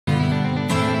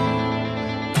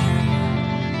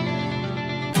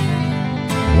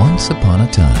Once upon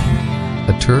a time,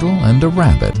 a turtle and a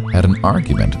rabbit had an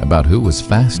argument about who was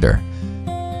faster.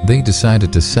 They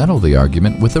decided to settle the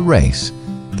argument with a race.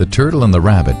 The turtle and the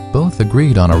rabbit both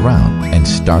agreed on a route and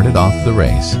started off the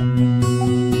race.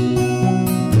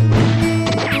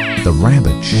 The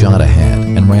rabbit shot ahead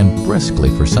and ran briskly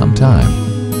for some time.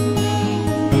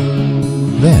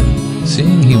 Then,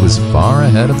 seeing he was far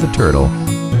ahead of the turtle,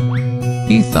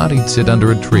 he thought he'd sit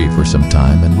under a tree for some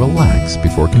time and relax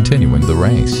before continuing the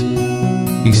race.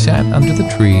 He sat under the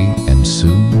tree and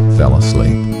soon fell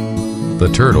asleep. The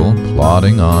turtle,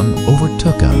 plodding on,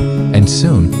 overtook him and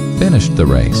soon finished the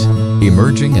race,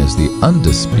 emerging as the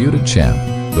undisputed champ.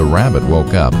 The rabbit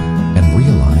woke up and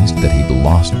realized that he'd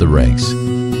lost the race.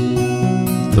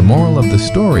 The moral of the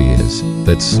story is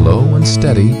that slow and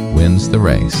steady wins the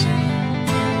race.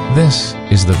 This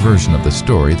is the version of the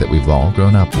story that we've all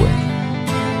grown up with.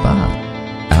 But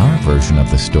our version of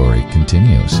the story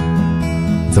continues.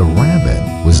 The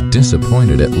rabbit was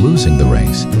disappointed at losing the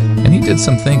race, and he did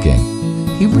some thinking.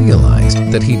 He realized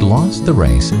that he'd lost the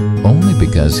race only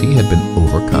because he had been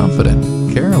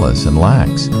overconfident, careless, and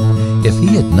lax. If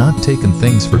he had not taken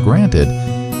things for granted,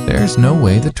 there's no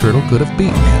way the turtle could have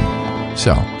beaten him.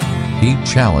 So, he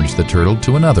challenged the turtle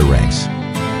to another race.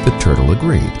 The turtle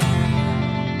agreed.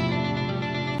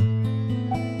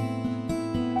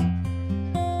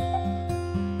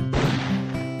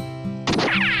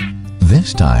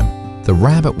 This time, the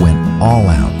rabbit went all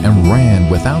out and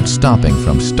ran without stopping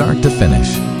from start to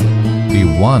finish. He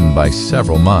won by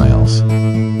several miles.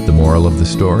 The moral of the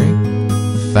story?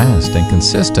 Fast and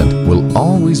consistent will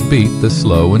always beat the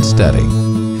slow and steady.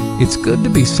 It's good to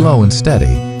be slow and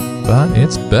steady, but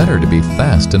it's better to be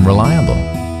fast and reliable.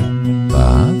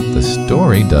 But the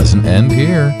story doesn't end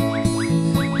here.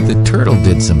 The turtle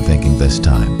did some thinking this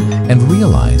time and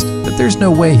realized that there's no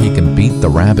way he can beat the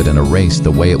rabbit in a race the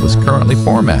way it was currently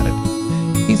formatted.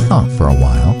 He thought for a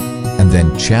while and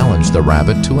then challenged the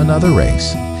rabbit to another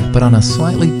race, but on a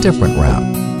slightly different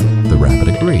route. The rabbit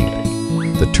agreed.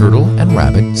 The turtle and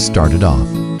rabbit started off.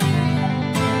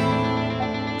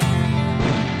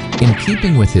 In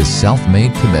keeping with his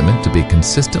self-made commitment to be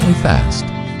consistently fast,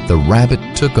 the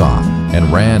rabbit took off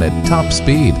and ran at top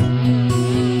speed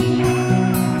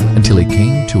until he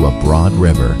came to a broad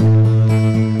river.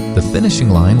 The finishing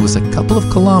line was a couple of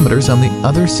kilometers on the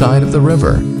other side of the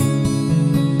river.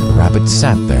 The rabbit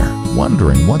sat there,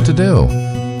 wondering what to do.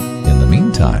 In the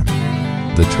meantime,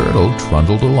 the turtle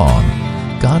trundled along,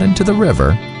 got into the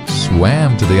river,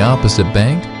 swam to the opposite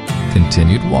bank,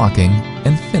 continued walking,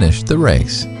 and finished the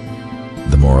race.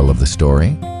 The moral of the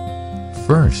story?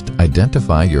 First,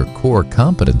 identify your core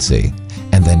competency,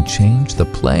 and then change the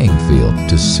playing field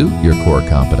to suit your core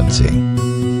competency.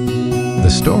 The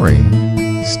story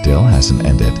still hasn't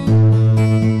ended.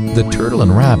 The turtle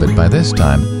and rabbit by this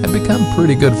time had become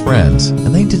pretty good friends,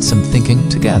 and they did some thinking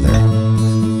together.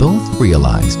 Both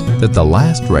realized that the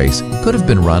last race could have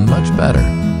been run much better.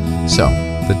 So,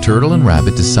 the turtle and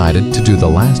rabbit decided to do the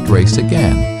last race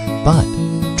again, but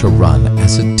to run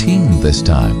as a team this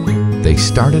time. They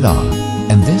started off,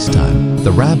 and this time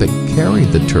the rabbit carried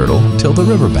the turtle till the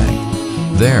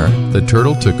riverbank. There, the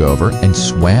turtle took over and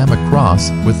swam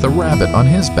across with the rabbit on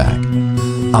his back.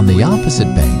 On the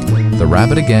opposite bank, the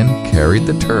rabbit again carried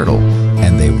the turtle,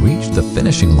 and they reached the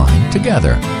finishing line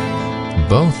together.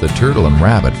 Both the turtle and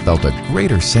rabbit felt a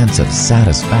greater sense of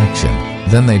satisfaction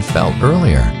than they'd felt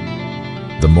earlier.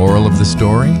 The moral of the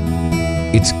story?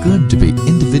 It's good to be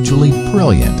individually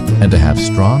brilliant and to have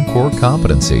strong core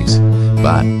competencies,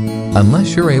 but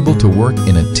unless you're able to work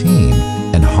in a team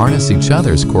and harness each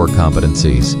other's core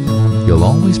competencies, you'll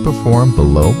always perform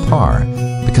below par,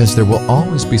 because there will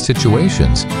always be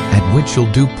situations at which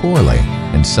you'll do poorly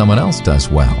and someone else does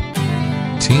well.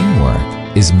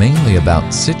 Teamwork is mainly about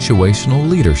situational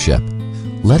leadership,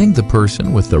 letting the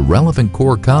person with the relevant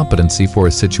core competency for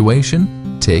a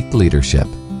situation take leadership.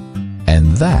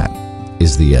 And that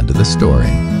is the end of the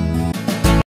story.